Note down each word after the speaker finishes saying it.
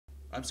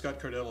I'm Scott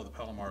Cardell of the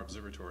Palomar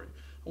Observatory.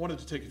 I wanted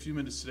to take a few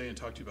minutes today and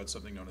talk to you about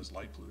something known as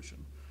light pollution.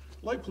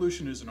 Light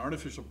pollution is an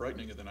artificial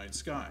brightening of the night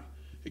sky.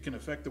 It can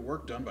affect the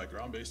work done by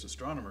ground-based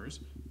astronomers,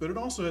 but it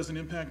also has an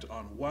impact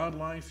on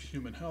wildlife,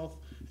 human health,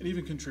 and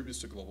even contributes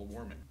to global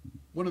warming.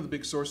 One of the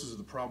big sources of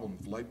the problem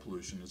of light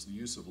pollution is the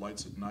use of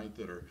lights at night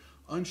that are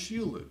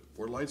unshielded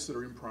or lights that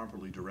are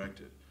improperly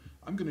directed.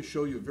 I'm going to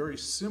show you a very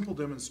simple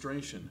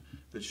demonstration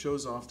that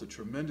shows off the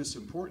tremendous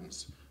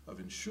importance of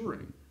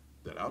ensuring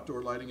that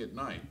outdoor lighting at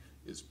night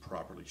is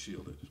properly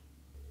shielded.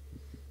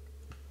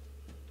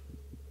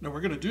 Now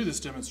we're going to do this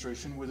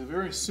demonstration with a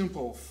very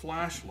simple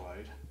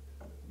flashlight,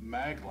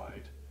 mag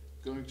light.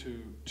 Going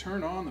to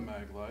turn on the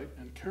mag light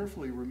and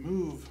carefully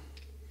remove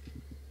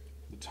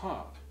the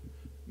top.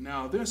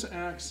 Now this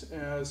acts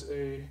as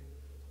a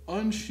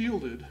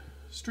unshielded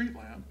street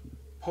lamp,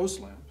 post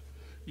lamp.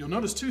 You'll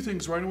notice two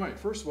things right away.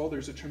 First of all,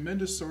 there's a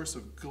tremendous source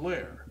of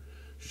glare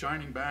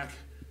shining back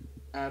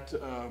at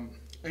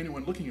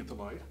anyone looking at the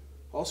light.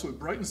 Also, it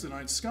brightens the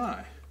night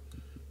sky.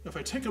 If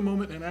I take a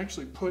moment and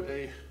actually put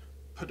a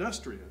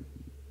pedestrian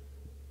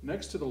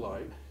next to the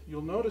light,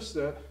 you'll notice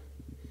that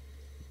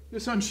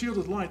this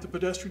unshielded light, the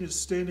pedestrian is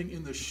standing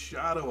in the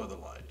shadow of the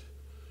light.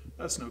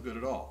 That's no good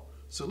at all.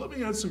 So let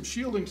me add some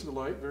shielding to the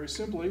light very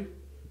simply.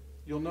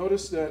 You'll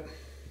notice that,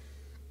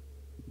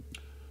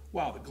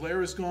 wow, the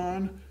glare is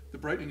gone, the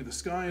brightening of the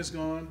sky is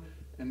gone,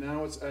 and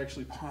now it's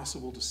actually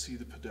possible to see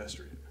the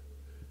pedestrian.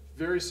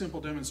 Very simple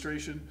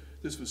demonstration.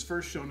 This was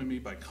first shown to me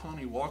by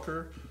Connie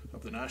Walker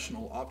of the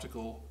National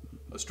Optical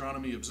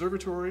Astronomy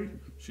Observatory.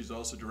 She's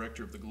also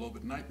director of the Globe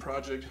at Night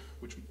project,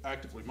 which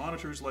actively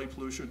monitors light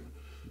pollution.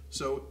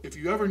 So if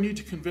you ever need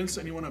to convince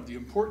anyone of the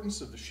importance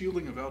of the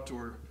shielding of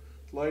outdoor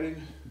lighting,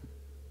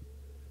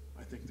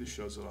 I think this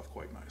shows it off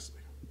quite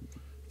nicely.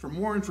 For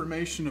more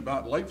information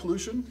about light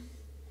pollution,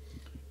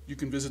 you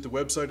can visit the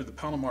website of the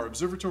Palomar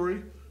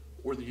Observatory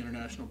or the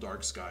International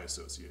Dark Sky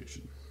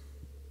Association.